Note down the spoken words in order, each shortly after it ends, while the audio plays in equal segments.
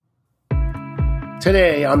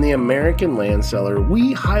Today on The American Land Seller,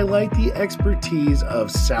 we highlight the expertise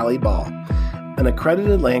of Sally Ball, an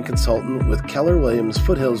accredited land consultant with Keller Williams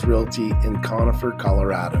Foothills Realty in Conifer,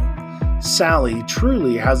 Colorado. Sally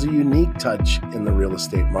truly has a unique touch in the real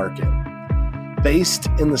estate market. Based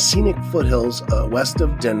in the scenic foothills west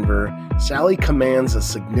of Denver, Sally commands a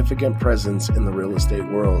significant presence in the real estate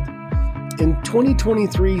world. In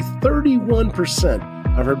 2023,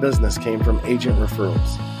 31% of her business came from agent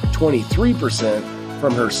referrals, 23%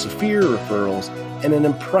 from her Saphir referrals, and an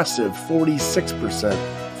impressive 46%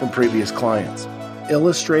 from previous clients,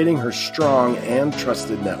 illustrating her strong and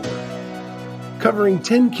trusted network. Covering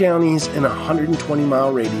 10 counties in a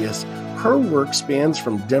 120-mile radius, her work spans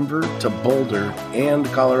from Denver to Boulder and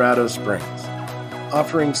Colorado Springs,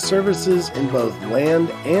 offering services in both land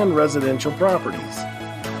and residential properties.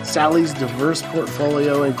 Sally's diverse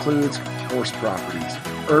portfolio includes horse properties,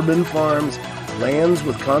 urban farms, lands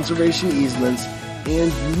with conservation easements,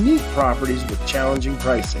 and unique properties with challenging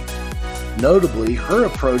pricing. Notably, her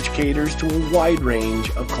approach caters to a wide range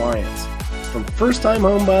of clients, from first-time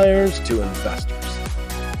home buyers to investors,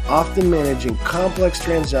 often managing complex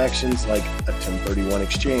transactions like a 1031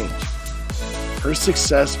 exchange. Her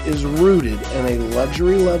success is rooted in a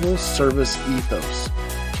luxury-level service ethos,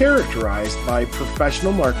 characterized by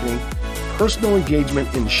professional marketing, personal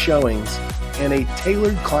engagement in showings, and a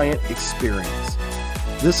tailored client experience.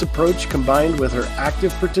 This approach, combined with her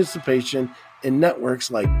active participation in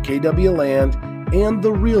networks like KW Land and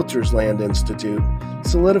the Realtors Land Institute,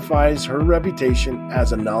 solidifies her reputation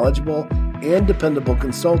as a knowledgeable and dependable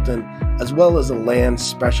consultant, as well as a land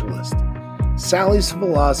specialist. Sally's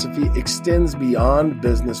philosophy extends beyond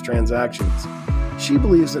business transactions. She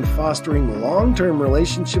believes in fostering long-term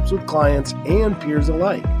relationships with clients and peers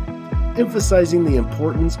alike, emphasizing the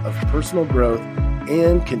importance of personal growth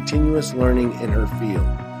and continuous learning in her field.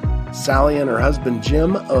 Sally and her husband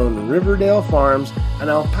Jim own Riverdale Farms, an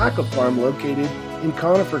alpaca farm located in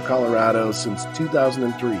Conifer, Colorado since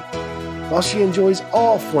 2003. While she enjoys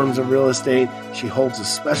all forms of real estate, she holds a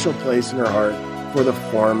special place in her heart for the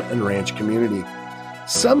farm and ranch community.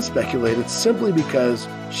 Some speculate it's simply because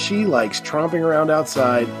she likes tromping around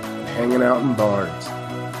outside and hanging out in barns.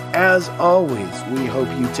 As always, we hope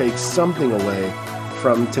you take something away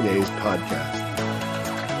from today's podcast.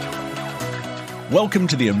 Welcome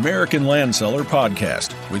to the American Land Seller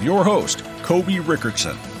Podcast with your host, Kobe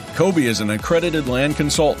Rickertson. Kobe is an accredited land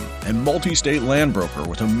consultant and multi-state land broker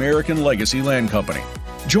with American Legacy Land Company.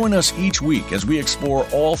 Join us each week as we explore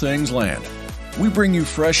all things land. We bring you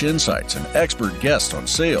fresh insights and expert guests on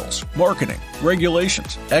sales, marketing,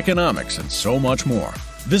 regulations, economics, and so much more.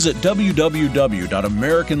 Visit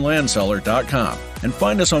www.americanlandseller.com and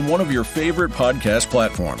find us on one of your favorite podcast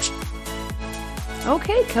platforms.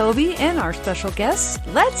 Okay, Kobe and our special guests,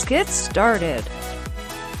 let's get started.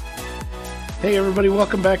 Hey everybody,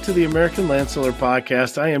 welcome back to the American Land Seller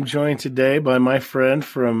Podcast. I am joined today by my friend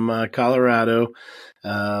from Colorado,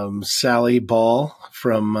 Sally Ball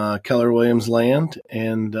from Keller Williams Land.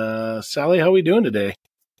 And Sally, how are we doing today?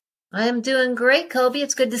 I am doing great, Kobe.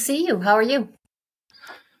 It's good to see you. How are you?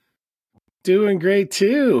 Doing great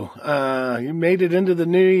too. You made it into the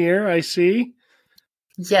new year, I see.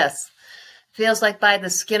 Yes. Feels like by the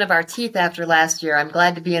skin of our teeth after last year. I'm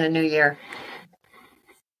glad to be in a new year.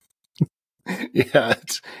 Yeah,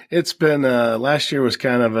 it's been last year was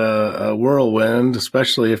kind of a whirlwind,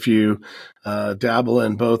 especially if you dabble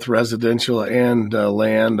in both residential and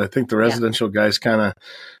land. I think the residential guys kind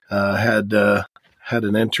of had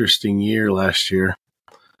an interesting year last year.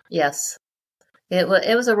 Yes, it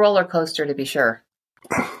was a roller coaster to be sure.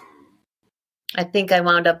 I think I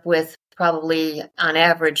wound up with probably on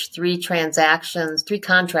average 3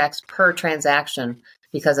 contracts per transaction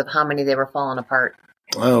because of how many they were falling apart.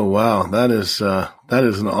 Oh, wow. That is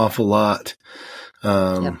an awful lot.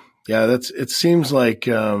 Yeah, it seems like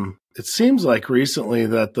recently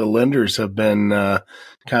that the lenders have been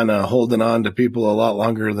kind of holding on to people a lot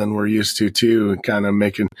longer than we're used to too, and kind of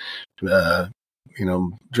making,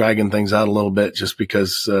 dragging things out a little bit just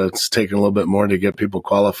because it's taking a little bit more to get people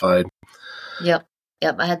qualified. Yep.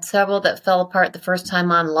 I had several that fell apart the first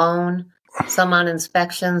time on loan, some on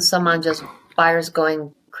inspection, some on just buyers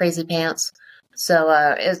going crazy pants.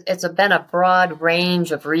 So it's been a broad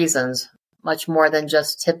range of reasons, much more than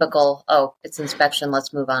just typical, it's inspection,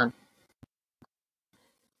 let's move on.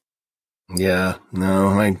 Yeah, no,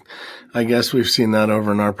 I guess we've seen that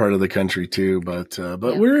over in our part of the country too, but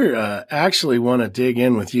we're actually want to dig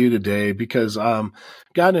in with you today because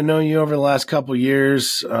got to know you over the last couple of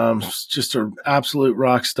years. Just an absolute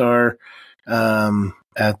rock star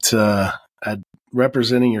at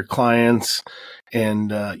representing your clients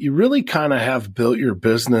And you really kind of have built your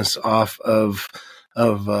business off of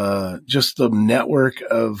just the network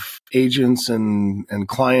of agents and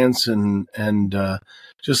clients and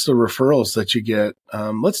just the referrals that you get.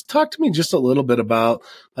 Let's talk to me just a little bit about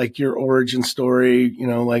like your origin story,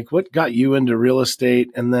 like what got you into real estate,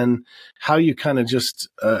 and then how you kind of just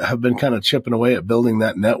have been kind of chipping away at building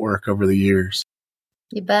that network over the years.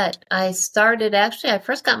 You bet. I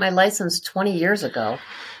first got my license 20 years ago.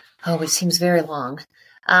 Oh, which seems very long.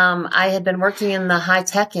 I had been working in the high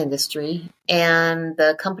tech industry, and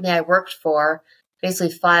the company I worked for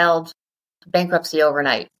basically filed bankruptcy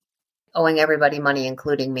overnight, owing everybody money,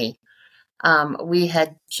 including me. My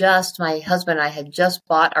husband and I had just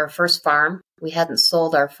bought our first farm. We hadn't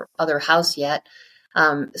sold our other house yet.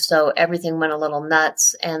 So everything went a little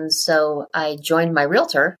nuts. And so I joined my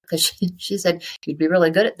realtor because she said, you'd be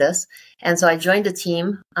really good at this. And so I joined a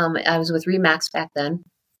team. I was with Remax back then.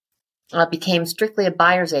 Became strictly a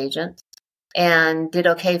buyer's agent and did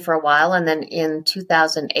okay for a while. And then in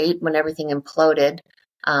 2008, when everything imploded,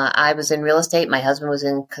 I was in real estate. My husband was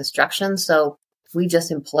in construction. So we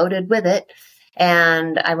just imploded with it.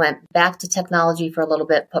 And I went back to technology for a little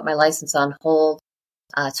bit, put my license on hold,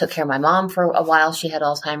 took care of my mom for a while. She had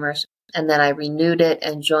Alzheimer's. And then I renewed it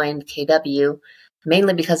and joined KW,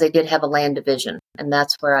 mainly because they did have a land division. And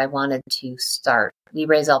that's where I wanted to start. We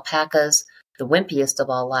raise alpacas, the wimpiest of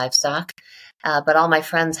all livestock. But all my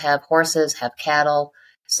friends have horses, have cattle.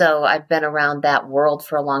 So I've been around that world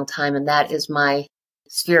for a long time, and that is my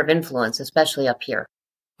sphere of influence, especially up here.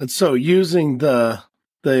 And so using the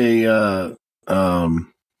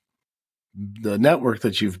network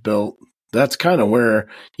that you've built, that's kind of where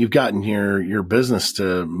you've gotten your business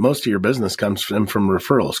to. Most of your business comes from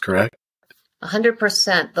referrals, correct?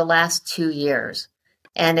 100% the last 2 years.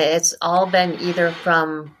 And it's all been either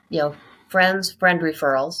from, friend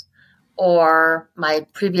referrals, or my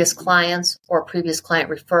previous clients or previous client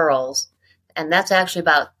referrals. And that's actually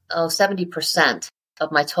about 70%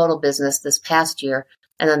 of my total business this past year.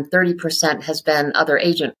 And then 30% has been other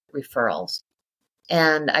agent referrals.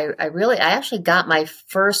 And I actually got my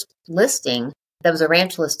first listing that was a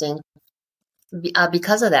ranch listing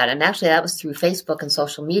because of that. And actually that was through Facebook and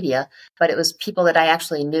social media, but it was people that I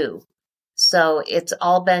actually knew. So it's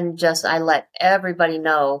all been I let everybody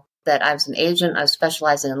know that I was an agent. I was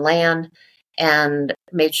specializing in land, and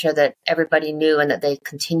made sure that everybody knew and that they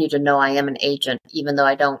continue to know I am an agent, even though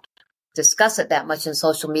I don't discuss it that much in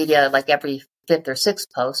social media, like every 5th or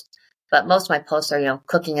 6th post. But most of my posts are,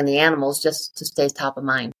 cooking and the animals, just to stay top of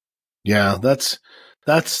mind. Yeah, that's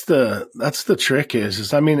the trick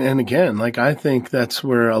is and again, like I think that's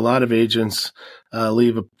where a lot of agents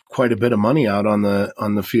leave quite a bit of money out on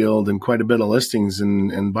the field, and quite a bit of listings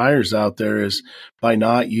and buyers out there, is by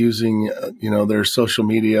not using their social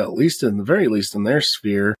media, at least in the very least in their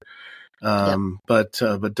sphere. But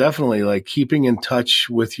definitely like keeping in touch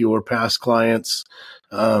with your past clients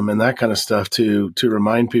and that kind of stuff to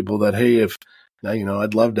remind people that, hey, if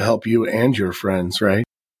I'd love to help you and your friends, right?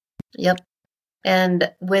 Yep.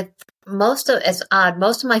 And with most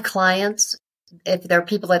of my clients, if there are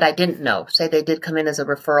people that I didn't know, say they did come in as a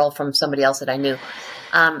referral from somebody else that I knew,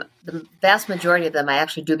 the vast majority of them I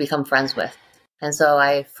actually do become friends with. And so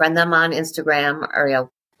I friend them on Instagram, or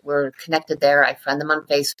we're connected there. I friend them on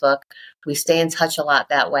Facebook. We stay in touch a lot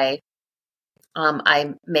that way.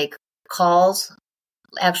 I make calls,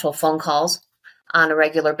 actual phone calls on a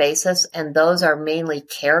regular basis, and those are mainly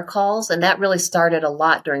care calls. And that really started a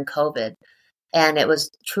lot during COVID. And it was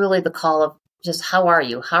truly the call of just, how are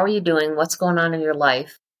you? How are you doing? What's going on in your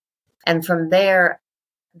life? And from there,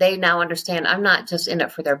 they now understand I'm not just in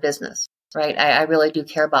it for their business, right? I really do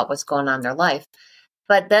care about what's going on in their life.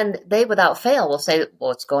 But then they, without fail, will say, well,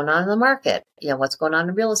 what's going on in the market? What's going on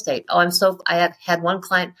in real estate? I had one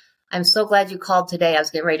client, I'm so glad you called today. I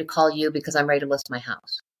was getting ready to call you because I'm ready to list my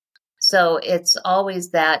house. So it's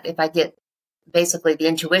always that if I get basically the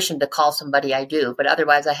intuition to call somebody, I do. But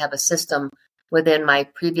otherwise, I have a system within my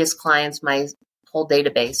previous clients, my whole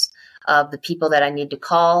database of the people that I need to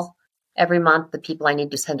call every month, the people I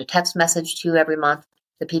need to send a text message to every month,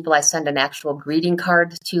 the people I send an actual greeting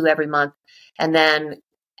card to every month, and then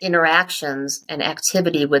interactions and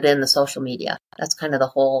activity within the social media. That's kind of the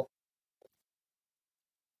whole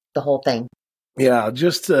thing. Yeah,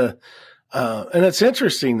 just and it's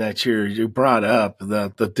interesting that you brought up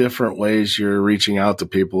the different ways you're reaching out to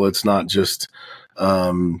people. It's not just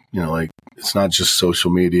it's not just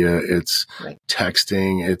social media, it's right.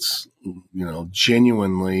 Texting, it's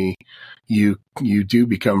genuinely you do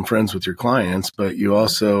become friends with your clients, but you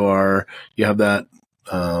also you have that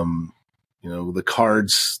the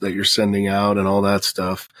cards that you're sending out and all that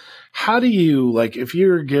stuff. How do you, like, if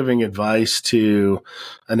you're giving advice to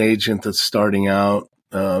an agent that's starting out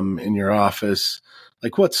in your office,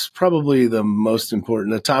 like what's probably the most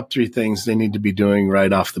important, the top 3 things they need to be doing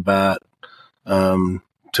right off the bat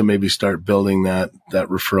to maybe start building that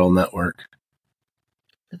referral network?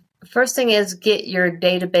 The first thing is get your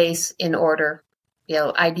database in order,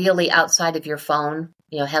 ideally outside of your phone,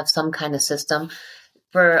 have some kind of system.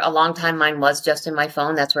 For a long time, mine was just in my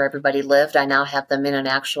phone. That's where everybody lived. I now have them in an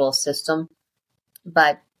actual system.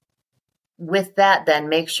 But with that, then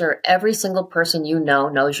make sure every single person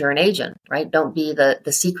knows you're an agent, right? Don't be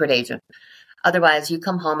the secret agent. Otherwise, you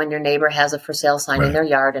come home and your neighbor has a for sale sign in their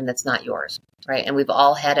yard and it's not yours, right? And we've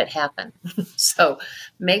all had it happen. So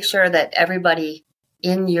make sure that everybody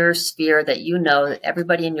in your sphere that that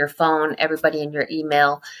everybody in your phone, everybody in your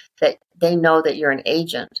email, that they know that you're an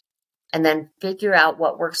agent. And then figure out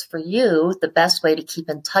what works for you, the best way to keep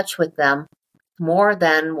in touch with them more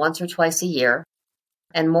than once or twice a year,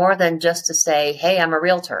 and more than just to say, hey, I'm a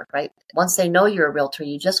realtor, right? Once they know you're a realtor,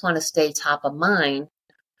 you just want to stay top of mind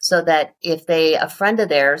so that if a friend of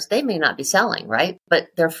theirs, they may not be selling, right? But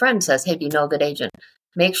their friend says, hey, do you know a good agent?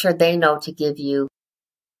 Make sure they know to give you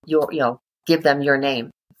give them your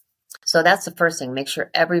name. So that's the first thing. Make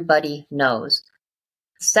sure everybody knows.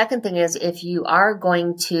 Second thing is if you are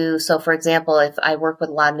going to, so for example, if I work with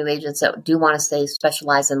a lot of new agents that do want to stay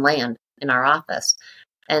specialized in land in our office,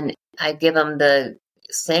 and I give them the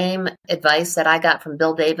same advice that I got from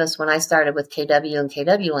Bill Davis when I started with KW and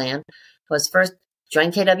KW Land, was first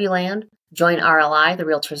join KW Land, join RLI, the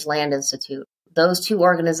Realtors Land Institute. Those 2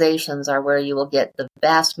 organizations are where you will get the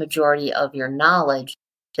vast majority of your knowledge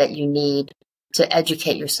that you need to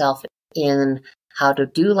educate yourself in how to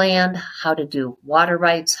do land, how to do water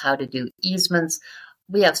rights, how to do easements.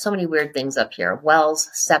 We have so many weird things up here. Wells,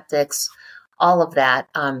 septics, all of that.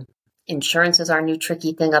 Insurance is our new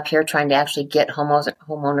tricky thing up here, trying to actually get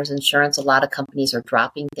homeowners insurance. A lot of companies are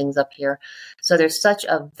dropping things up here. So there's such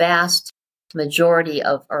a vast majority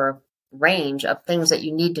or range of things that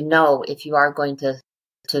you need to know if you are going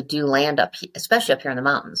to do land up here, especially up here in the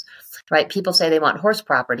mountains, right? People say they want horse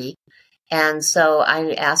property. And so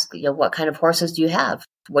I ask, what kind of horses do you have?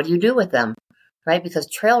 What do you do with them, right? Because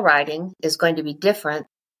trail riding is going to be different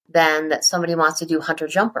than that somebody wants to do hunter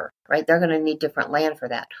jumper, right? They're going to need different land for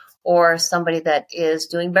that. Or somebody that is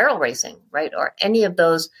doing barrel racing, right? Or any of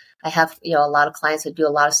those. I have, a lot of clients that do a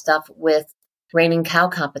lot of stuff with reining cow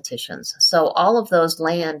competitions. So all of those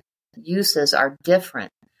land uses are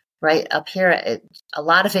different. Right up here, a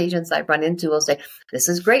lot of agents I run into will say, this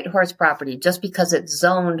is great horse property just because it's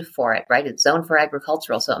zoned for it, right? It's zoned for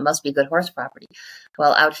agricultural, so it must be good horse property.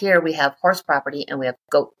 Well, out here we have horse property and we have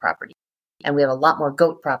goat property. And we have a lot more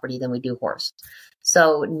goat property than we do horse.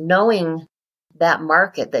 So knowing that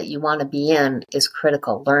market that you want to be in is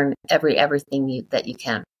critical. Learn everything that you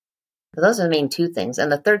can. So those are the main 2 things.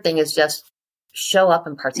 And the third thing is just show up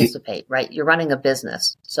and participate, right? You're running a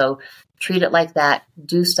business. So treat it like that.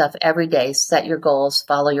 Do stuff every day. Set your goals.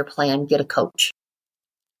 Follow your plan. Get a coach.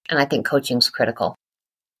 And I think coaching is critical.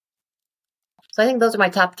 So I think those are my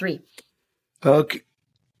top 3. Okay.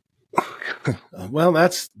 Well,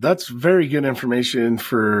 that's very good information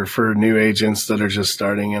for new agents that are just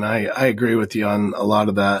starting. And I agree with you on a lot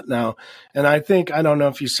of that now. And I don't know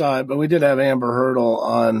if you saw it, but we did have Amber Hurdle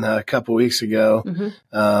on a couple weeks ago.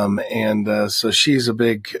 Mm-hmm. So she's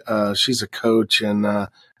she's a coach and a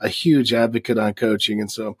huge advocate on coaching. And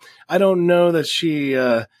so I don't know that she,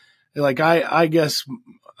 I guess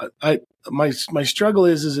my struggle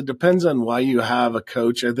is it depends on why you have a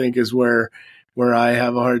coach, I think is where I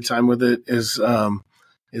have a hard time with it is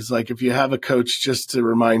like if you have a coach just to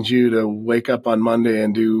remind you to wake up on Monday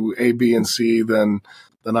and do A, B, and C, then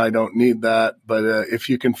I don't need that. But if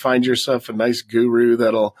you can find yourself a nice guru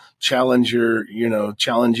that'll challenge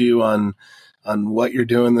you on what you're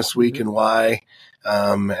doing this week and why,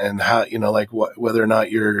 and how, whether or not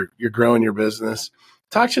you're growing your business.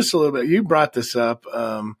 Talk to us a little bit. You brought this up.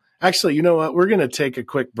 Actually, you know what? We're going to take a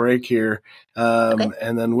quick break here,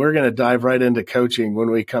 and then we're going to dive right into coaching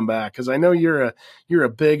when we come back. Because I know you're a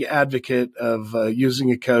big advocate of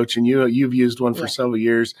using a coach, and you've used one for several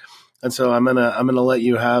years. And so I'm gonna let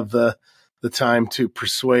you have the time to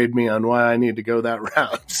persuade me on why I need to go that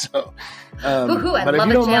route. So, but if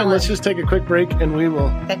you don't mind, let's just take a quick break, and we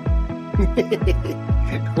will. Okay.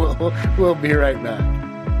 we'll be right back.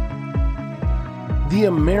 The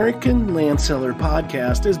American Land Seller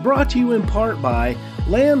Podcast is brought to you in part by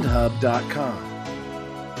LandHub.com.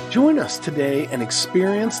 Join us today and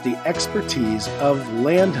experience the expertise of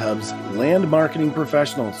LandHub's land marketing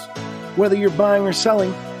professionals. Whether you're buying or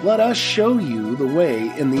selling, let us show you the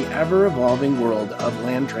way in the ever-evolving world of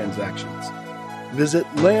land transactions. Visit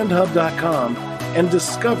landhub.com and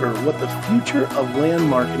discover what the future of land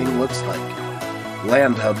marketing looks like.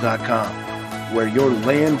 Landhub.com, where your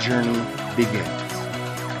land journey begins.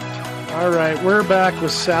 All right, we're back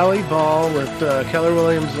with Sally Ball with Keller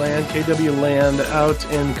Williams Land, KW Land, out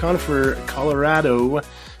in Conifer, Colorado.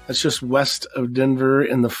 That's just west of Denver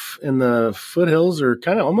in the foothills, or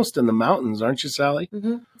kind of almost in the mountains, aren't you, Sally?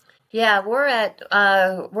 Mm-hmm. Yeah, we're at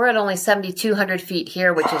only 7,200 feet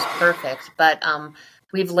here, which is perfect. But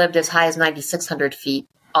we've lived as high as 9,600 feet,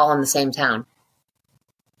 all in the same town,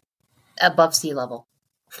 above sea level.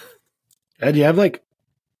 And do you have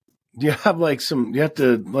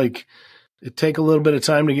to it take a little bit of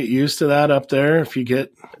time to get used to that up there. If you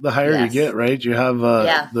get the higher you get, right? You have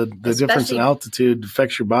the difference in altitude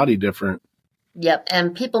affects your body different. Yep.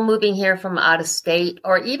 And people moving here from out of state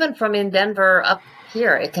or even from in Denver up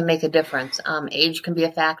here, it can make a difference. Age can be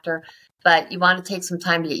a factor, but you want to take some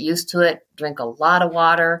time to get used to it. Drink a lot of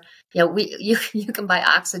water. You can buy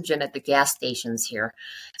oxygen at the gas stations here.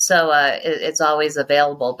 So it's always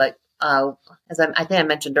available. But as I think I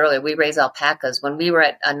mentioned earlier, we raise alpacas. When we were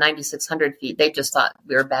at 9,600 feet, they just thought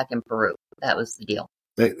we were back in Peru. That was the deal.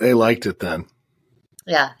 They liked it then.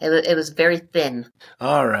 Yeah, it was very thin.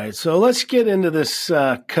 All right, so let's get into this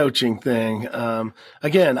coaching thing.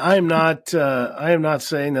 Again, I am not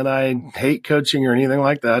saying that I hate coaching or anything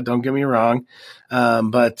like that. Don't get me wrong,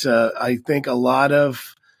 but I think a lot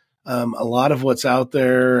of what's out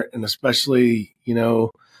there, and especially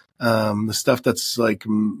the stuff that's like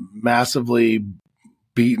massively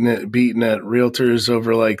beating at realtors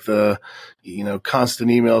over like the constant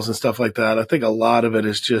emails and stuff like that. I think a lot of it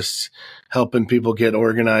is just helping people get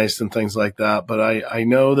organized and things like that. But I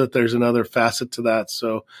know that there's another facet to that.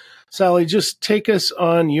 So Sally, just take us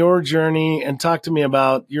on your journey and talk to me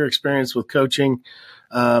about your experience with coaching,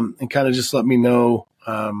 and kind of just let me know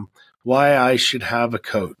why I should have a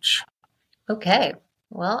coach. Okay.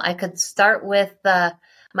 Well, I could start with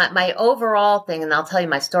my overall thing, and I'll tell you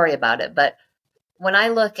my story about it. But when I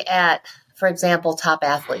look at, for example, top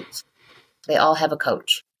athletes, they all have a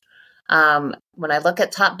coach. When I look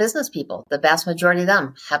at top business people, the vast majority of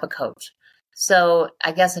them have a coach. So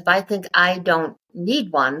I guess if I think I don't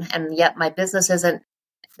need one, and yet my business isn't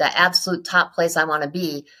the absolute top place I want to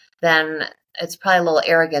be, then it's probably a little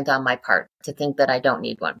arrogant on my part to think that I don't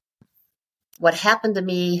need one. What happened to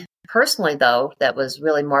me personally, though, that was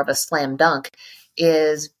really more of a slam dunk,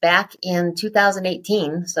 is back in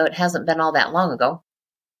 2018, so it hasn't been all that long ago.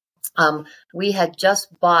 We had just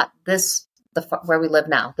bought where we live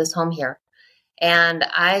now, this home here. And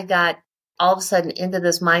I got all of a sudden into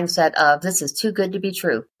this mindset of this is too good to be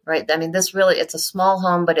true, right? I mean, it's a small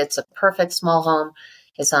home, but it's a perfect small home.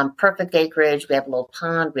 It's on perfect acreage. We have a little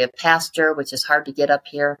pond. We have pasture, which is hard to get up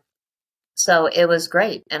here. So it was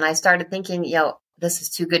great. And I started thinking, this is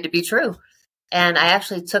too good to be true. And I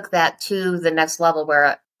actually took that to the next level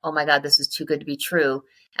where, oh my God, this is too good to be true.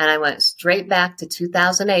 And I went straight back to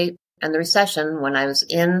 2008 and the recession when I was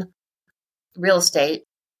in real estate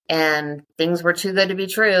and things were too good to be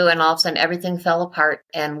true. And all of a sudden everything fell apart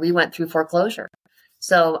and we went through foreclosure.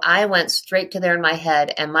 So I went straight to there in my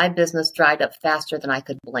head and my business dried up faster than I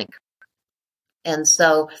could blink. And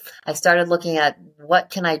so I started looking at what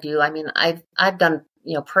can I do? I mean, I've done,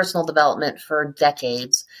 personal development for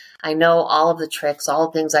decades. I know all of the tricks, all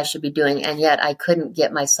the things I should be doing, and yet I couldn't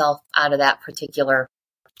get myself out of that particular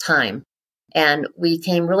time. And we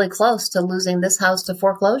came really close to losing this house to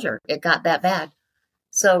foreclosure. It got that bad.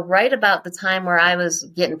 So right about the time where I was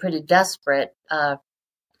getting pretty desperate,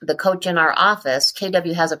 the coach in our office,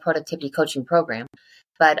 KW has a productivity coaching program,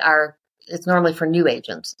 but it's normally for new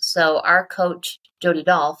agents. So our coach, Jody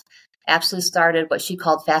Dolph, actually started what she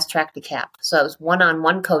called Fast Track to Cap. So it was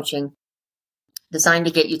one-on-one coaching designed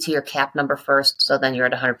to get you to your cap number first, so then you're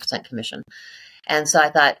at 100% commission. And so I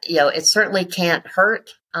thought, it certainly can't hurt.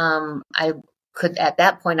 At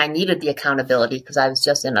that point, I needed the accountability because I was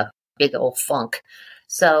just in a big old funk.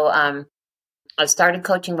 So I started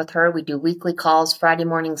coaching with her. We do weekly calls, Friday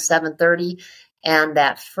morning, 7:30. And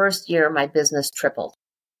that first year, my business tripled.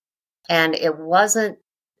 And it wasn't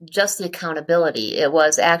just the accountability. It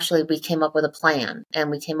was actually, we came up with a plan, and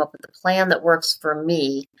we came up with a plan that works for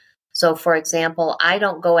me. So for example, I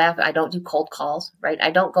don't do cold calls, right? I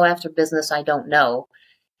don't go after business I don't know.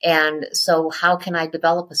 And so how can I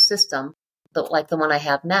develop a system like the one I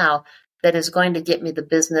have now that is going to get me the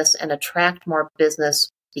business and attract more business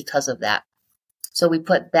because of that? So we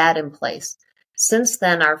put that in place. Since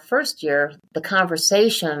then, our first year, the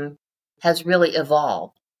conversation has really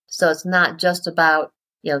evolved. So it's not just about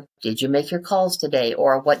did you make your calls today,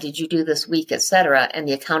 or what did you do this week, et cetera? And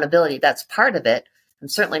the accountability, that's part of it. I'm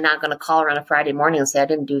certainly not going to call her on a Friday morning and say I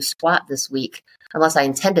didn't do squat this week, unless I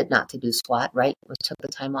intended not to do squat, right? Or took the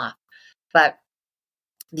time off. But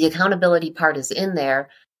the accountability part is in there.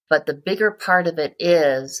 But the bigger part of it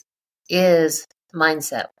is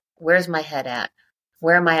mindset. Where's my head at?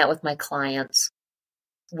 Where am I at with my clients?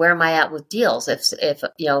 Where am I at with deals? If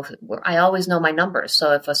I always know my numbers.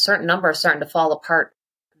 So if a certain number is starting to fall apart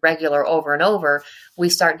regular over and over, we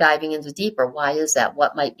start diving into deeper. Why is that?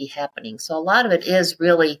 What might be happening? So a lot of it is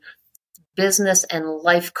really business and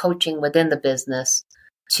life coaching within the business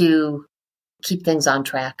to keep things on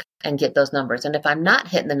track and get those numbers. And if I'm not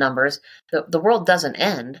hitting the numbers, the world doesn't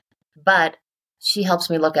end, but she helps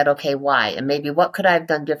me look at, okay, why? And maybe what could I have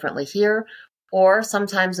done differently here? Or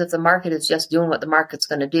sometimes if the market is just doing what the market's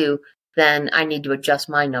going to do, then I need to adjust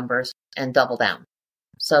my numbers and double down.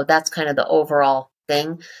 So that's kind of the overall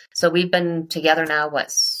thing. So we've been together now,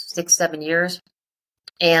 6-7 years?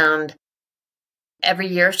 And every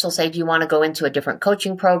year she'll say, do you want to go into a different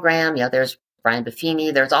coaching program? There's Brian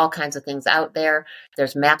Buffini, there's all kinds of things out there.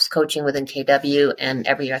 There's MAPS coaching within KW. And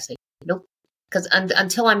every year I say, nope. Because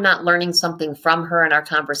until I'm not learning something from her in our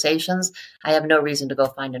conversations, I have no reason to go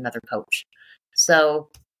find another coach. So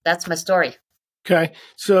that's my story. Okay.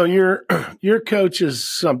 So your coach is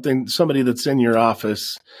somebody that's in your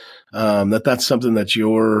office, that's something that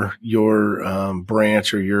your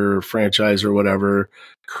branch or your franchise or whatever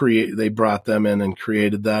they brought them in and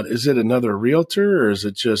created that. Is it another realtor, or is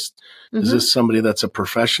it just, is this somebody that's a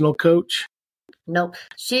professional coach? Nope.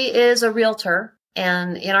 She is a realtor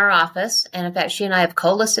and in our office. And in fact, she and I have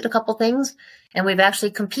co-listed a couple things, and we've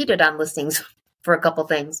actually competed on listings for a couple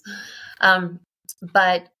things.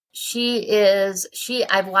 But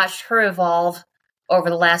I've watched her evolve over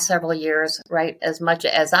the last several years, right? As much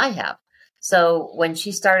as I have. So when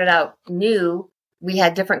she started out new, we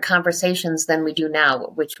had different conversations than we do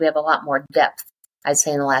now, which we have a lot more depth, I'd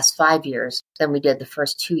say, in the last 5 years than we did the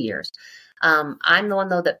first 2 years. I'm the one,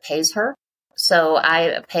 though, that pays her. So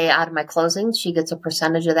I pay out of my closings. She gets a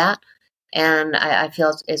percentage of that. And I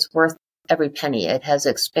feel it's worth every penny. It has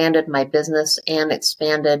expanded my business and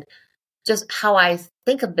expanded just how I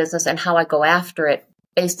think of business and how I go after it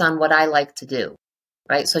based on what I like to do,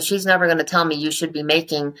 right? So she's never going to tell me you should be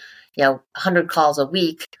making, 100 calls a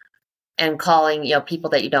week and calling,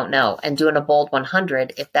 people that you don't know and doing a bold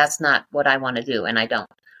 100 if that's not what I want to do, and I don't.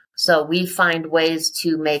 So we find ways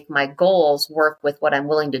to make my goals work with what I'm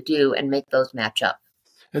willing to do and make those match up.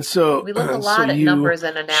 And so we look a lot at numbers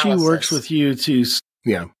and analysis. She works with you to,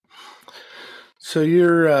 yeah. So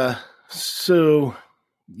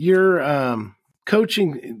your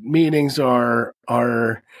coaching meetings are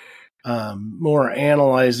more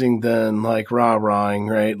analyzing than like rah-rahing,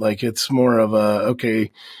 right? Like it's more of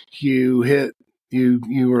okay, you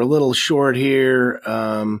were a little short here.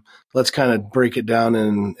 Let's kind of break it down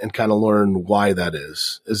and kind of learn why that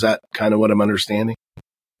is. Is that kind of what I'm understanding?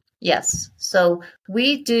 Yes. So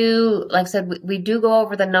we do, like I said, we do go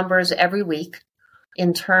over the numbers every week.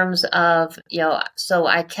 In terms of, so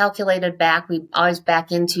I calculated back, we always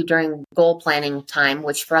back into during goal planning time,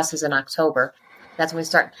 which for us is in October. That's when we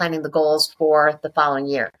start planning the goals for the following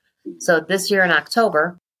year. So this year in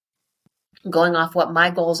October, going off what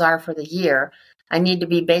my goals are for the year, I need to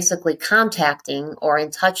be basically contacting or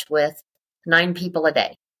in touch with 9 people a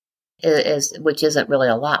day, which isn't really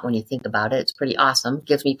a lot when you think about it. It's pretty awesome.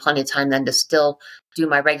 Gives me plenty of time then to still do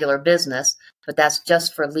my regular business, but that's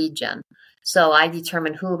just for lead gen. So I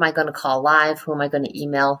determine who am I going to call live, who am I going to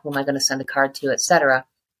email, who am I going to send a card to, et cetera.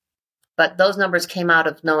 But those numbers came out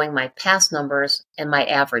of knowing my past numbers and my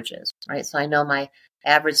averages, right? So I know my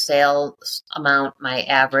average sales amount, my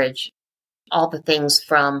average, all the things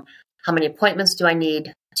from how many appointments do I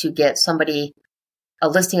need to get somebody a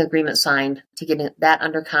listing agreement signed, to getting that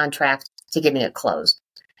under contract, to getting it closed.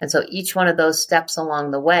 And so each one of those steps along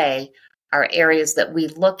the way are areas that we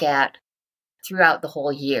look at throughout the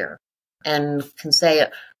whole year. And can say,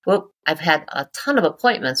 well, I've had a ton of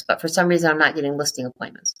appointments, but for some reason I'm not getting listing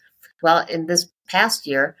appointments. Well, in this past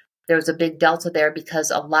year, there was a big delta there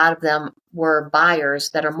because a lot of them were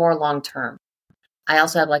buyers that are more long-term. I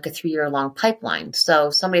also have like a 3-year-long pipeline.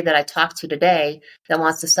 So somebody that I talked to today that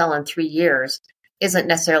wants to sell in 3 years isn't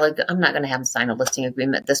necessarily, I'm not going to have them sign a listing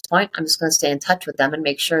agreement at this point. I'm just going to stay in touch with them and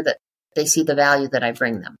make sure that they see the value that I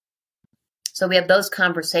bring them. So we have those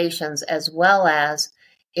conversations, as well as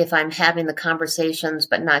if I'm having the conversations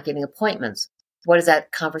but not getting appointments, what does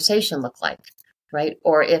that conversation look like, right?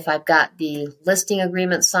 Or if I've got the listing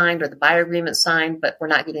agreement signed or the buyer agreement signed, but we're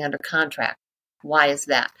not getting under contract, why is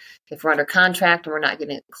that? If we're under contract and we're not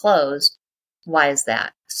getting it closed, Why is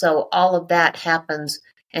that? So all of that happens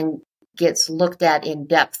and gets looked at in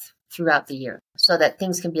depth throughout the year so that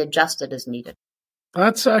things can be adjusted as needed.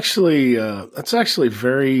 That's actually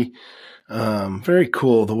very very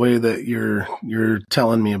cool the way that you're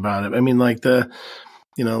telling me about it. I mean, like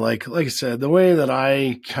like I said, the way that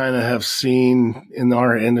I kind of have seen in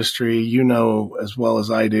our industry, as well as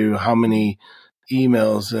I do, how many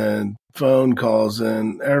emails and phone calls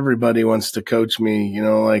and everybody wants to coach me,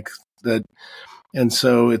 like that. And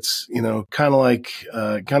so it's, kind of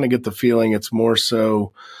get the feeling it's more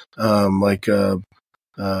so, like, uh,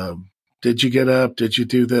 did you get up? Did you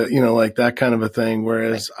do the, like that kind of a thing?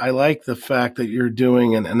 Whereas I like the fact that you're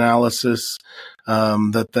doing an analysis,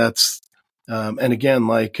 that's, and again,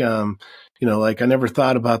 like I never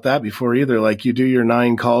thought about that before either. Like you do your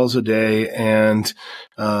 9 calls a day and,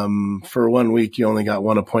 for 1 week, you only got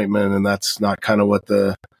 1 appointment, and that's not kind of what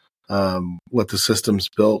the system's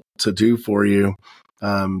built to do for you,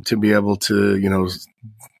 to be able to,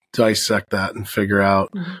 dissect that and figure out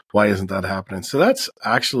why isn't that happening. So that's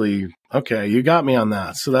actually, okay. You got me on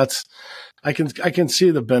that. So I can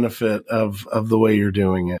see the benefit of the way you're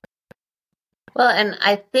doing it. Well, and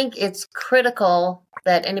I think it's critical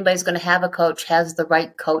that anybody's going to have a coach has the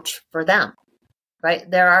right coach for them,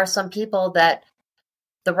 right? There are some people that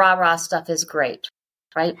the rah-rah stuff is great,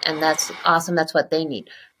 right? And that's awesome. That's what they need.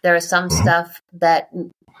 There is some stuff that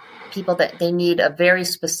people that they need a very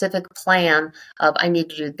specific plan of, I need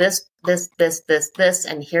to do this,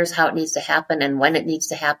 and here's how it needs to happen and when it needs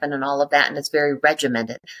to happen and all of that. And it's very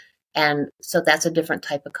regimented. And so that's a different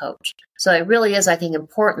type of coach. So it really is, I think,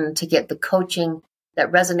 important to get the coaching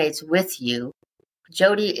that resonates with you.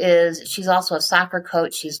 Jody she's also a soccer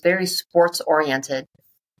coach. She's very sports oriented.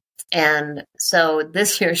 And so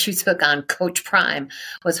this year she took on Coach Prime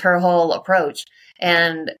was her whole approach.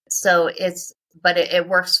 And so it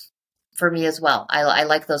works for me as well. I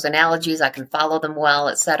like those analogies. I can follow them well,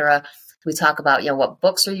 etc. We talk about, what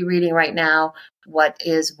books are you reading right now? What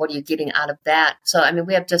are you getting out of that? So, I mean,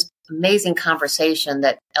 we have just amazing conversation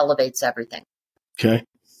that elevates everything. Okay.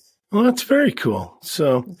 Well, that's very cool.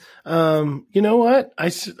 So, you know what? I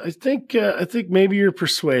think maybe you're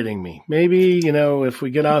persuading me. Maybe, if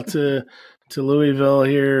we get out to Louisville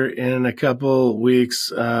here in a couple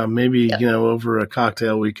weeks, maybe, over a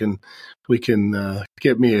cocktail, we can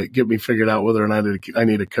get me figured out whether or not I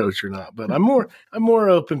need a coach or not. But I'm more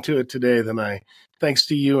open to it today than thanks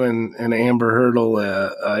to you and Amber Hurdle.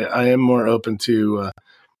 I am more open to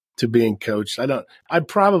being coached. I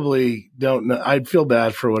probably don't know. I'd feel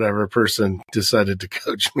bad for whatever person decided to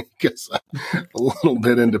coach me because I'm a little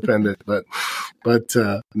bit independent, but let's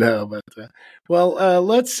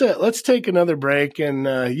take another break.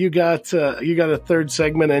 And you got a third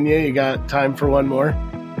segment in you. You got time for one more?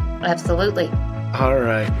 Absolutely. All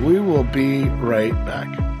right. We will be right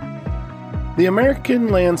back. The American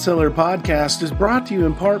Land Seller podcast is brought to you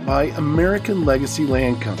in part by American Legacy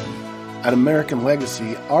Land Company. At American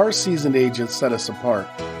Legacy, our seasoned agents set us apart,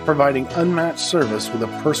 providing unmatched service with a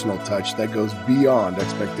personal touch that goes beyond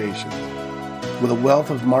expectations. With a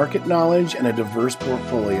wealth of market knowledge and a diverse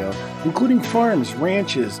portfolio, including farms,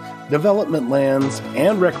 ranches, development lands,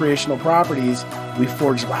 and recreational properties, we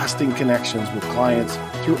forge lasting connections with clients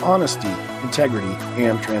through honesty, integrity,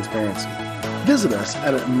 and transparency. Visit us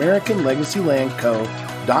at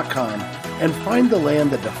AmericanLegacyLandCo.com and find the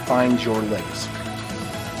land that defines your legacy.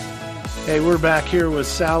 Hey, we're back here with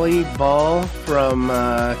Sally Ball from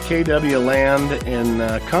KW Land in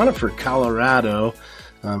Conifer, Colorado.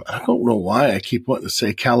 I don't know why I keep wanting to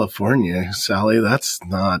say California, Sally. That's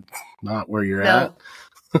not where you're at.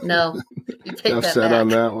 No, you take Enough that said back. on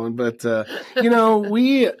that one. But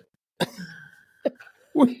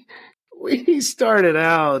we started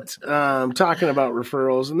out talking about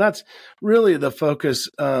referrals, and that's really the focus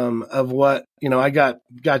of what I got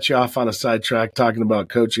you off on a sidetrack talking about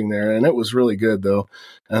coaching there, and it was really good though.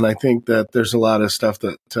 And I think that there's a lot of stuff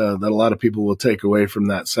that a lot of people will take away from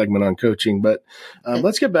that segment on coaching. But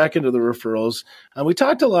let's get back into the referrals. We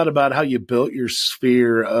talked a lot about how you built your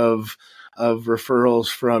sphere of referrals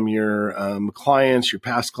from your clients, your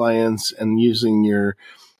past clients, and using your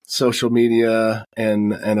social media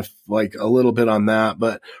and a little bit on that.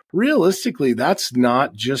 But realistically, that's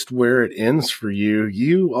not just where it ends for you.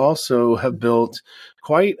 You also have built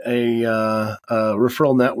quite a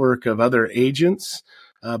referral network of other agents,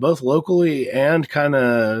 both locally and kind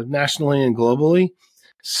of nationally and globally.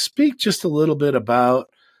 Speak just a little bit about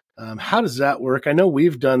how does that work? I know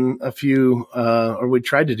we've done a few, or we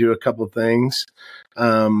tried to do a couple of things,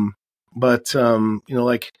 but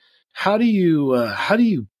how do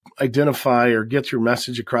you identify or get your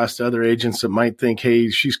message across to other agents that might think, hey,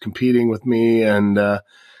 she's competing with me and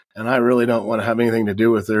I really don't want to have anything to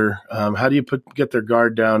do with her? How do you get their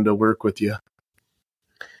guard down to work with you?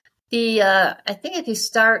 I think if you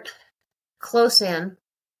start close in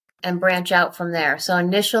and branch out from there. So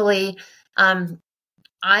initially, we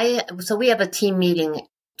have a team meeting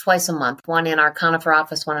twice a month, one in our Conifer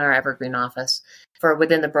office, one in our Evergreen office for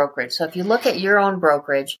within the brokerage. So if you look at your own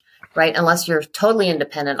brokerage, right, unless you're totally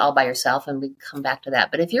independent all by yourself, and we come back to that.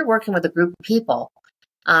 But if you're working with a group of people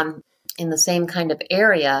in the same kind of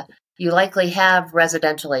area, you likely have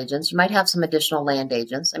residential agents. You might have some additional land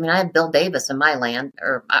agents. I mean, I have Bill Davis in my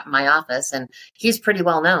my office, and he's pretty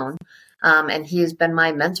well known. And he's been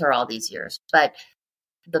my mentor all these years. But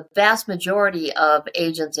the vast majority of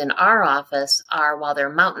agents in our office are, while they're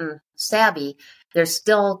mountain savvy, they're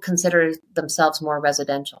still consider themselves more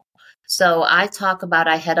residential. So I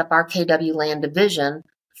head up our KW land division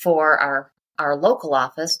for our local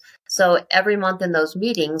office. So every month in those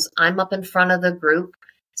meetings, I'm up in front of the group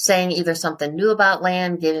saying either something new about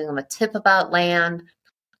land, giving them a tip about land.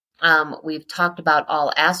 We've talked about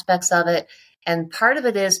all aspects of it. And part of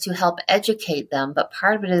it is to help educate them, but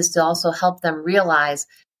part of it is to also help them realize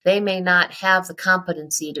they may not have the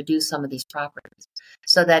competency to do some of these properties.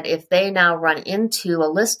 So that if they now run into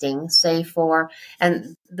a listing,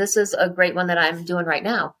 and this is a great one that I'm doing right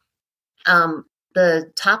now,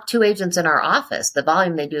 the top two agents in our office, the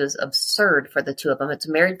volume they do is absurd for the two of them. It's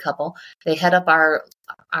a married couple. They head up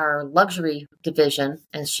our luxury division,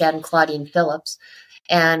 and Shad and Claudine Phillips.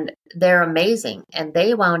 And they're amazing. And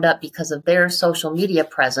they wound up, because of their social media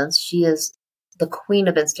presence, she is the queen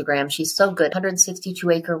of Instagram. She's so good.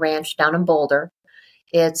 162-acre ranch down in Boulder.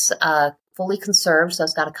 It's fully conserved, so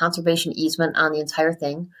it's got a conservation easement on the entire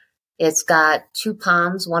thing. It's got 2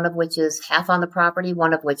 ponds, one of which is half on the property,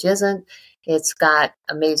 one of which isn't. It's got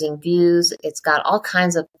amazing views. It's got all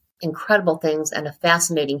kinds of incredible things and a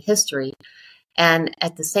fascinating history. And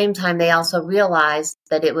at the same time, they also realized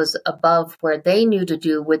that it was above where they knew to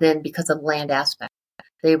do within because of land aspect.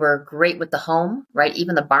 They were great with the home, right?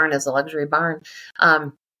 Even the barn is a luxury barn.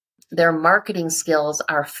 Their marketing skills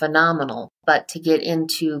are phenomenal, but to get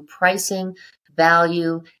into pricing,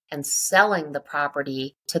 value, and selling the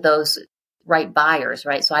property to those right buyers,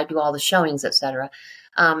 right? So I do all the showings, et cetera.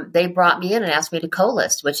 They brought me in and asked me to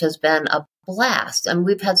co-list, which has been a blast. And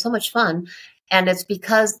we've had so much fun. And it's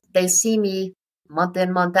because they see me month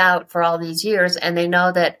in, month out for all these years, and they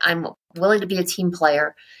know that I'm willing to be a team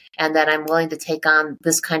player and that I'm willing to take on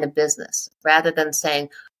this kind of business rather than saying,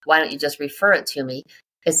 why don't you just refer it to me?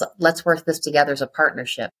 It's let's work this together as a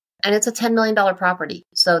partnership. And it's a $10 million property.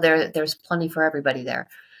 So there's plenty for everybody there.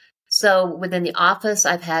 So within the office,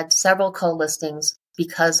 I've had several co-listings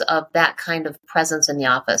because of that kind of presence in the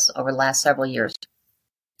office over the last several years.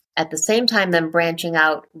 At the same time, then branching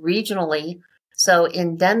out regionally. So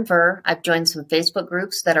in Denver, I've joined some Facebook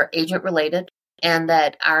groups that are agent related and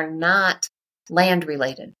that are not land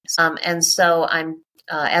related. And so I'm,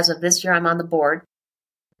 as of this year, I'm on the board,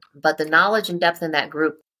 but the knowledge and depth in that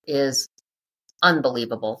group is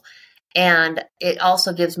unbelievable. And it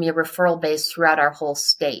also gives me a referral base throughout our whole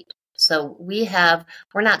state. So we're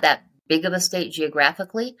not that big of a state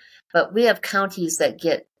geographically, but we have counties that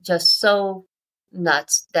get just so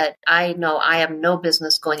nuts that I know I have no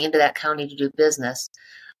business going into that county to do business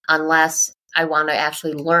unless I want to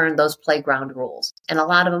actually learn those playground rules. And a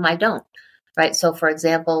lot of them I don't, right? So for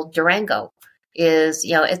example, Durango is,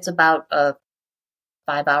 it's about a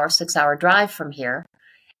 5-hour, 6-hour drive from here.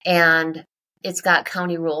 And it's got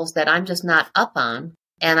county rules that I'm just not up on.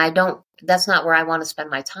 And that's not where I want to spend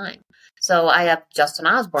my time. So I have Justin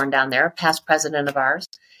Osborne down there, past president of ours.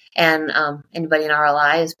 And anybody in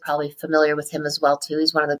RLI is probably familiar with him as well, too.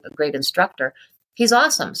 He's one of the great instructor. He's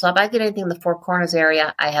awesome. So if I get anything in the Four Corners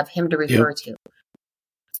area, I have him to refer to.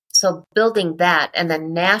 So building that, and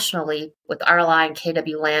then nationally with RLI and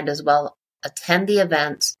KW Land as well, attend the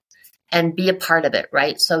events and be a part of it,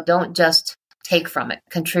 right? So don't just take from it,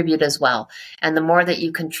 contribute as well. And the more that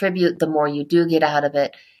you contribute, the more you do get out of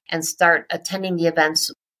it, and start attending the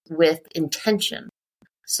events with intention.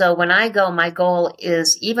 So when I go, my goal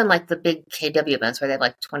is, even like the big KW events where they have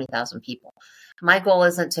like 20,000 people, my goal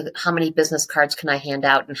isn't to how many business cards can I hand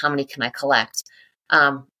out and how many can I collect.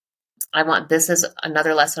 This is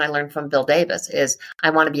another lesson I learned from Bill Davis, is I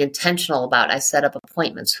want to be intentional about, I set up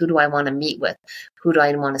appointments. Who do I want to meet with? Who do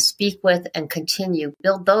I want to speak with? And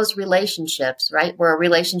build those relationships, right? We're a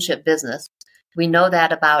relationship business. We know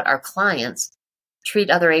that about our clients. Treat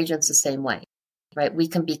other agents the same way, right? We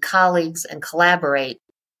can be colleagues and collaborate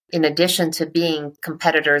in addition to being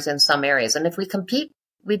competitors in some areas. And if we compete,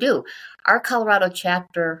 We do. Our Colorado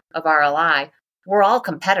chapter of RLI, we're all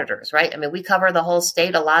competitors, right? I mean, we cover the whole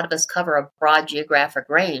state. A lot of us cover a broad geographic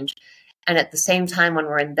range. And at the same time, when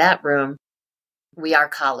we're in that room, we are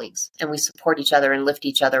colleagues and we support each other and lift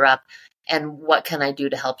each other up. And what can I do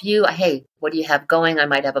to help you? Hey, what do you have going? I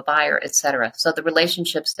might have a buyer, etc. So the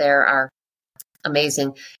relationships there are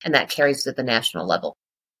amazing, and that carries to the national level.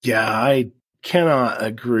 Yeah, I cannot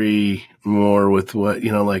agree more with what,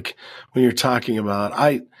 like when you're talking about,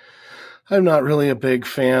 I'm not really a big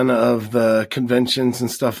fan of the conventions and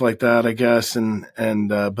stuff like that, I guess.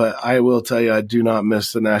 But I will tell you, I do not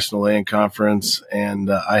miss the National Land Conference. And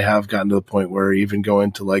I have gotten to the point where even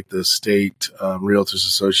going to like the state Realtors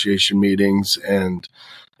Association meetings and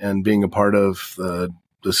being a part of the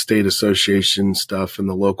state association stuff and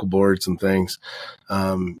the local boards and things,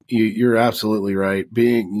 you're absolutely right.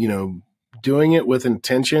 Doing it with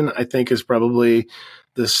intention, I think, is probably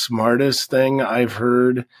the smartest thing I've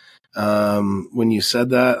heard. When you said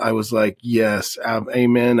that, I was like, yes,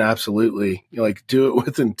 amen. Absolutely. Do it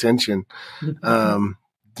with intention.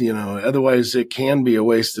 Otherwise it can be a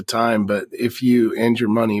waste of time, and your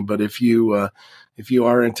money, but if you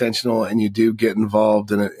are intentional and you do get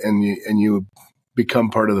involved in it and you become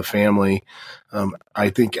part of the family, I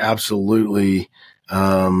think absolutely,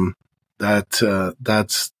 that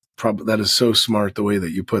is so smart the way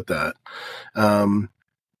that you put that.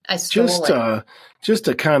 I stole it. Just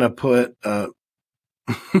to kind of put,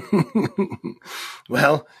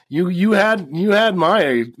 well, you had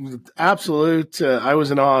my absolute. I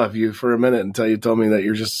was in awe of you for a minute until you told me that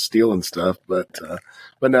you're just stealing stuff. But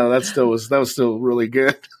no, that was still really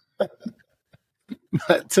good.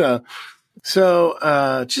 But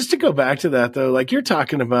so just to go back to that though, like you're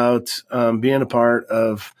talking about being a part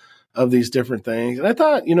of these different things, and I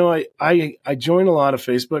thought, I join a lot of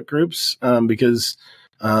Facebook groups because.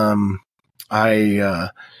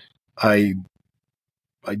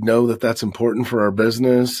 I know that that's important for our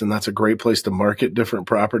business, and that's a great place to market different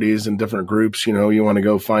properties and different groups. You want to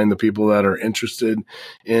go find the people that are interested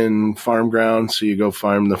in farm ground. So you go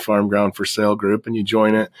find the farm ground for sale group and you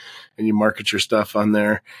join it and you market your stuff on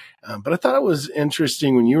there. But I thought it was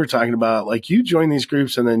interesting when you were talking about like you join these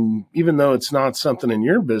groups, and then even though it's not something in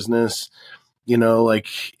your business, like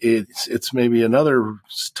it's maybe another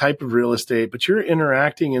type of real estate, but you're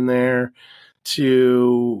interacting in there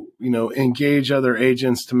to, engage other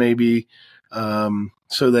agents to maybe,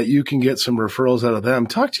 so that you can get some referrals out of them.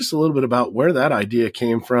 Talk just a little bit about where that idea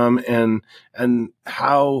came from and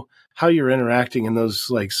how you're interacting in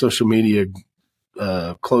those like social media,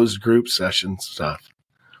 closed group sessions stuff.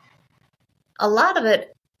 A lot of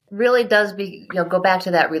it really does go back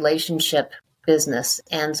to that relationship business.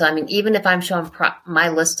 And so, I mean, even if I'm showing my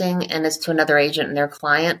listing and it's to another agent and their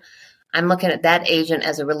client, I'm looking at that agent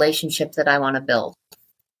as a relationship that I want to build,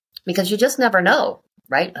 because you just never know,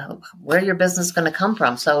 right, where your business is going to come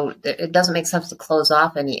from. So it doesn't make sense to close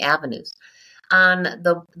off any avenues. On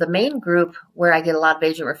the main group where I get a lot of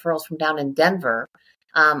agent referrals from down in Denver,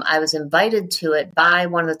 I was invited to it by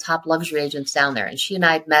one of the top luxury agents down there. And she and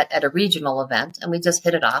I had met at a regional event and we just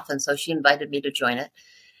hit it off. And so she invited me to join it.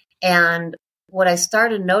 And what I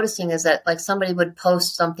started noticing is that like somebody would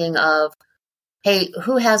post something of, hey,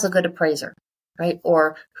 who has a good appraiser, right?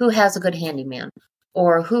 Or who has a good handyman,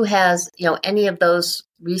 or who has, any of those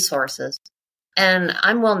resources. And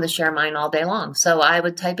I'm willing to share mine all day long. So I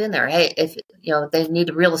would type in there, hey, if, they need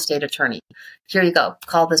a real estate attorney, here you go,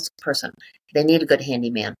 call this person. They need a good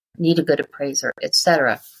handyman, need a good appraiser,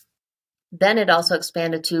 etc. Then it also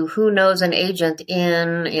expanded to who knows an agent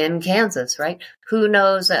in Kansas, right? Who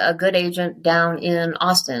knows a good agent down in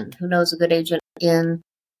Austin? Who knows a good agent in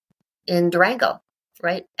Durango,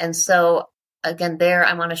 right? And so again, there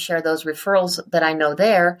I want to share those referrals that I know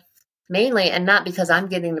there, mainly, and not because I'm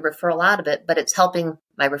getting the referral out of it, but it's helping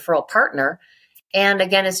my referral partner. And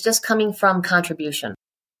again, it's just coming from contribution,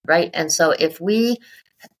 right? And so it's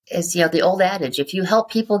the old adage, if you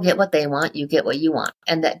help people get what they want, you get what you want.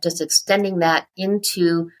 And that just extending that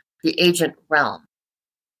into the agent realm,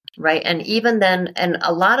 right? And even then, and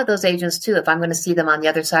a lot of those agents too, if I'm going to see them on the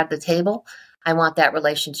other side of the table, I want that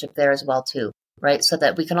relationship there as well too, right? So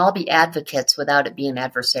that we can all be advocates without it being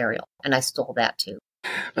adversarial. And I stole that too.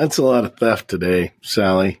 That's a lot of theft today,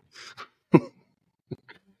 Sally.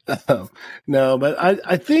 No, but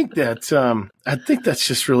I think that's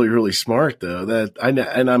just really, really smart though.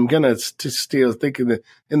 I'm gonna steal, thinking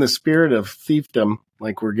in the spirit of thiefdom,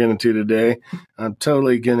 like we're getting to today. I'm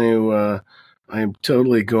totally going to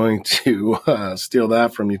steal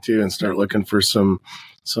that from you too, and start looking for some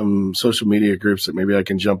social media groups that maybe I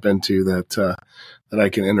can jump into that I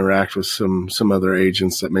can interact with some other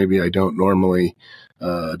agents that maybe I don't normally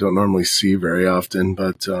don't normally see very often.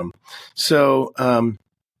 But we're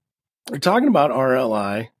talking about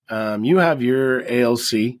RLI. You have your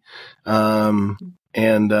ALC,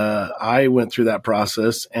 and I went through that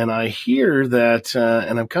process. And I hear that,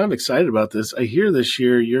 and I'm kind of excited about this. I hear this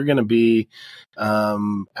year you're going to be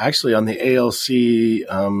actually on the ALC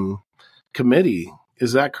committee.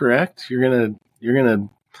 Is that correct? You're gonna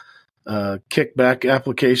kick back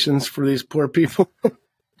applications for these poor people.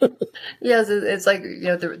 Yes, it's like,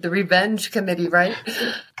 the revenge committee, right?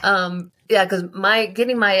 Yeah, because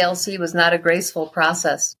getting my LC was not a graceful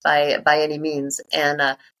process by any means, and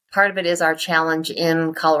part of it is our challenge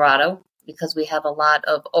in Colorado because we have a lot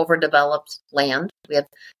of overdeveloped land. We have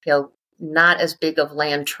not as big of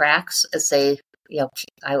land tracts as say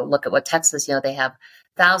I look at what Texas they have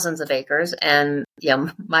thousands of acres, and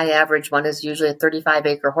my average one is usually a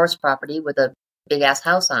 35-acre horse property with a big ass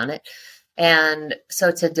house on it. And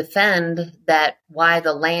so to defend that, why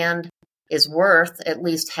the land is worth at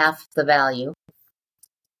least half the value,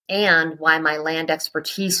 and why my land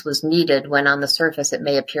expertise was needed when on the surface it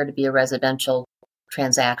may appear to be a residential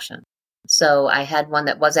transaction. So I had one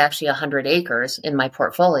that was actually 100 acres in my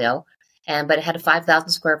portfolio, but it had a 5,000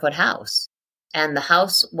 square foot house. And the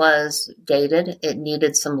house was dated. It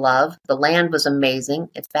needed some love. The land was amazing.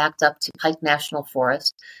 It's backed up to Pike National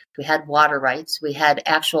Forest. We had water rights. We had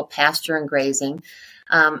actual pasture and grazing.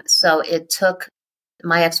 So it took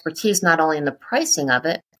my expertise not only in the pricing of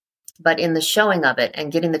it, but in the showing of it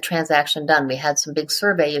and getting the transaction done. We had some big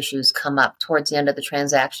survey issues come up towards the end of the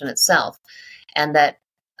transaction itself, and that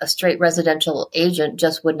a straight residential agent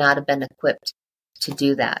just would not have been equipped to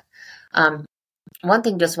do that. One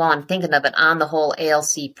thing, just while I'm thinking of it, on the whole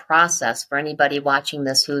ALC process, for anybody watching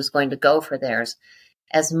this who's going to go for theirs,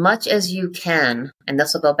 as much as you can, and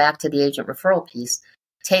this will go back to the agent referral piece,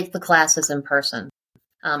 take the classes in person.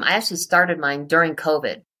 I actually started mine during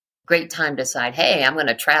COVID. Great time to decide, hey, I'm going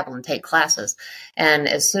to travel and take classes. And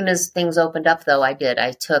as soon as things opened up, though, I did.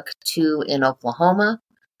 I took 2 in Oklahoma,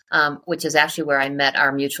 which is actually where I met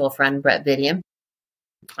our mutual friend, Brett Vidian.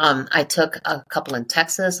 I took a couple in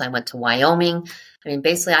Texas. I went to Wyoming. I mean,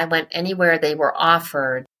 basically, I went anywhere they were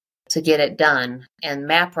offered to get it done. And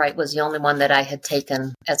MapRight was the only one that I had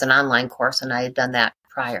taken as an online course, and I had done that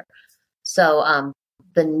prior. So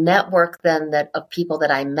the network then of people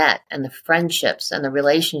that I met and the friendships and the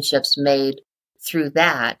relationships made through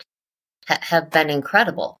that have been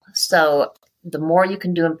incredible. So the more you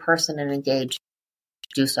can do in person and engage,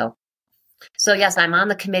 do so. So yes, I'm on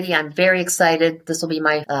the committee. I'm very excited. This will be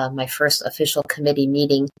my first official committee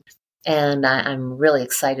meeting, and I'm really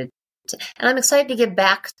excited. And I'm excited to get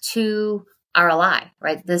back to RLI,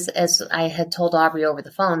 right? This, as I had told Aubrey over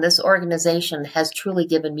the phone, this organization has truly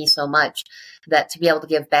given me so much that to be able to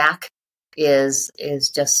give back is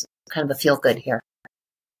just kind of a feel good here.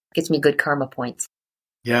 Gets me good karma points.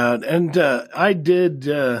 Yeah, and I did.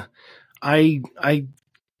 I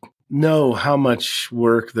know how much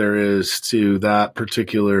work there is to that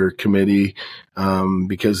particular committee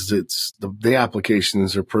because it's the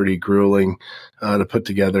applications are pretty grueling to put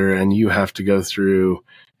together, and you have to go through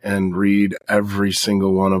and read every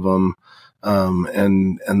single one of them,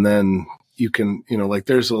 and then you can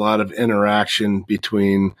there's a lot of interaction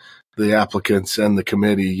between the applicants and the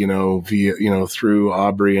committee via through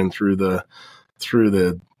Aubrey and through the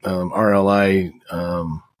RLI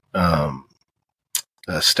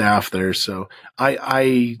staff there. So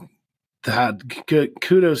I had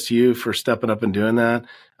kudos to you for stepping up and doing that.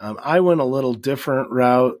 I went a little different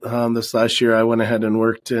route this last year. I went ahead and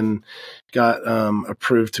worked and got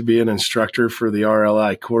approved to be an instructor for the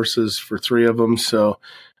RLI courses for 3 of them. So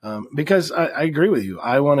because I agree with you,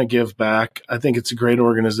 I want to give back. I think it's a great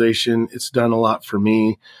organization. It's done a lot for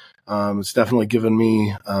me. It's definitely given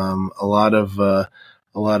me a lot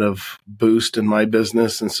of boost in my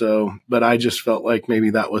business. And so, but I just felt like maybe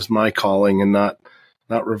that was my calling and not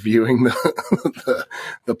reviewing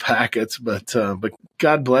the packets, but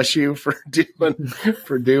God bless you for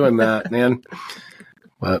doing that, man.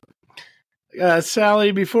 But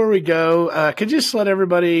Sally, before we go, could you just let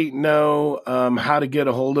everybody know how to get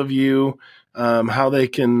a hold of you, how they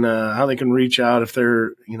can reach out if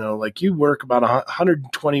they're like you work about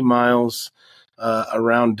 120 miles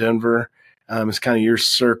around Denver. It's kind of your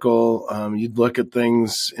circle. You'd look at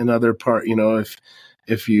things in other part,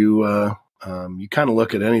 if you you kind of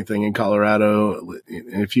look at anything in Colorado,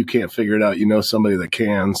 and if you can't figure it out, somebody that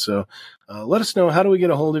can. So let us know, how do we get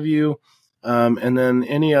a hold of you? And then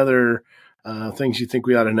any other things you think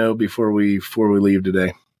we ought to know before we leave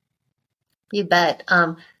today. You bet.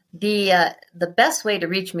 The best way to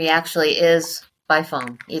reach me actually is by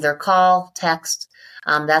phone, either call, text.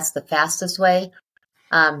 That's the fastest way.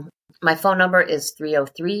 My phone number is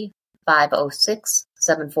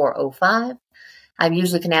 303-506-7405. I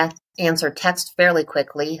usually can answer text fairly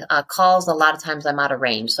quickly. Calls, a lot of times I'm out of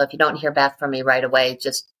range. So if you don't hear back from me right away,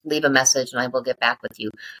 just leave a message and I will get back with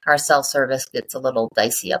you. Our cell service gets a little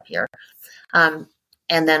dicey up here. And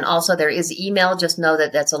then also there is email. Just know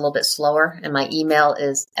that that's a little bit slower. And my email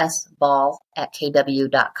is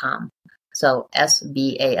sball@kw.com. So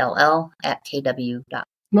SBALL@kw.com.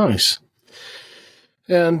 Nice.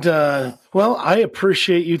 And, well, I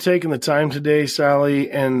appreciate you taking the time today,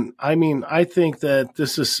 Sally. And I mean, I think that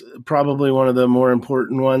this is probably one of the more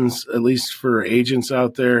important ones, at least for agents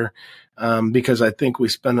out there, because I think we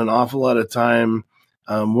spend an awful lot of time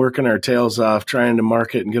working our tails off trying to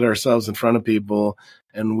market and get ourselves in front of people.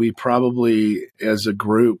 And we probably, as a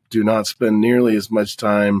group, do not spend nearly as much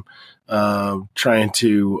time trying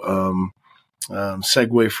to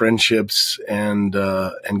segue friendships and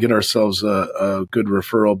get ourselves a good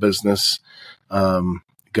referral business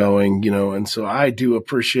going, and so I do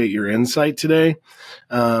appreciate your insight today.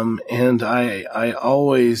 And I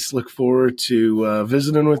always look forward to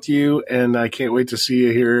visiting with you, and I can't wait to see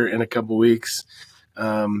you here in a couple weeks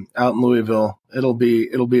out in Louisville. It'll be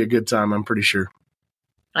a good time, I'm pretty sure.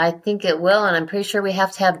 I think it will, and I'm pretty sure we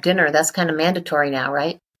have to have dinner. That's kind of mandatory now,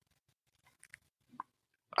 right?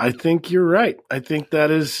 I think you're right. I think that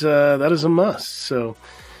is a must. So,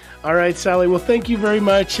 all right, Sally. Well, thank you very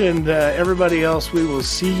much. And everybody else, we will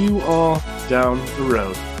see you all down the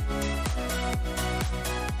road.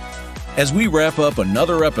 As we wrap up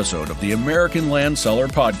another episode of the American Land Seller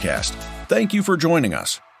Podcast, thank you for joining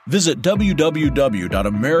us. Visit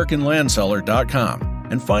www.americanlandseller.com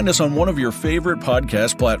and find us on one of your favorite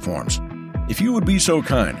podcast platforms. If you would be so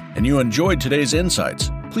kind and you enjoyed today's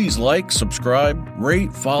insights, please like, subscribe,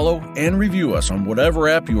 rate, follow, and review us on whatever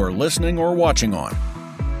app you are listening or watching on.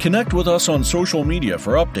 Connect with us on social media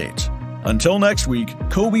for updates. Until next week,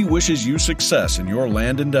 Kobe wishes you success in your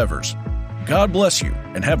land endeavors. God bless you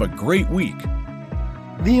and have a great week.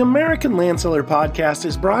 The American Land Seller Podcast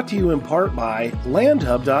is brought to you in part by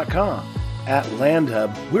LandHub.com. At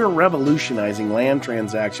LandHub, we're revolutionizing land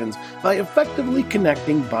transactions by effectively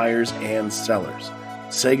connecting buyers and sellers.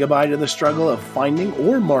 Say goodbye to the struggle of finding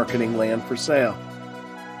or marketing land for sale.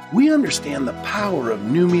 We understand the power of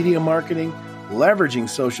new media marketing, leveraging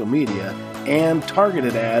social media, and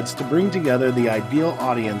targeted ads to bring together the ideal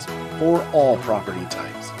audience for all property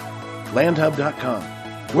types. LandHub.com,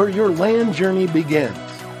 where your land journey begins.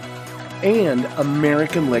 And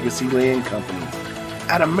American Legacy Land Company.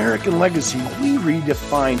 At American Legacy, we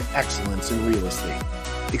redefine excellence in real estate.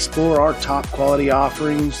 Explore our top quality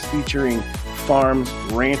offerings featuring farms,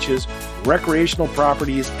 ranches, recreational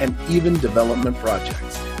properties, and even development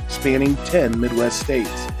projects spanning 10 Midwest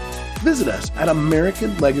states. Visit us at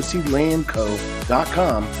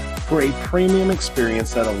AmericanLegacyLandCo.com for a premium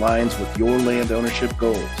experience that aligns with your land ownership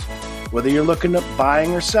goals. Whether you're looking at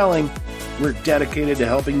buying or selling, we're dedicated to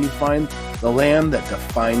helping you find the land that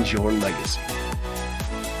defines your legacy.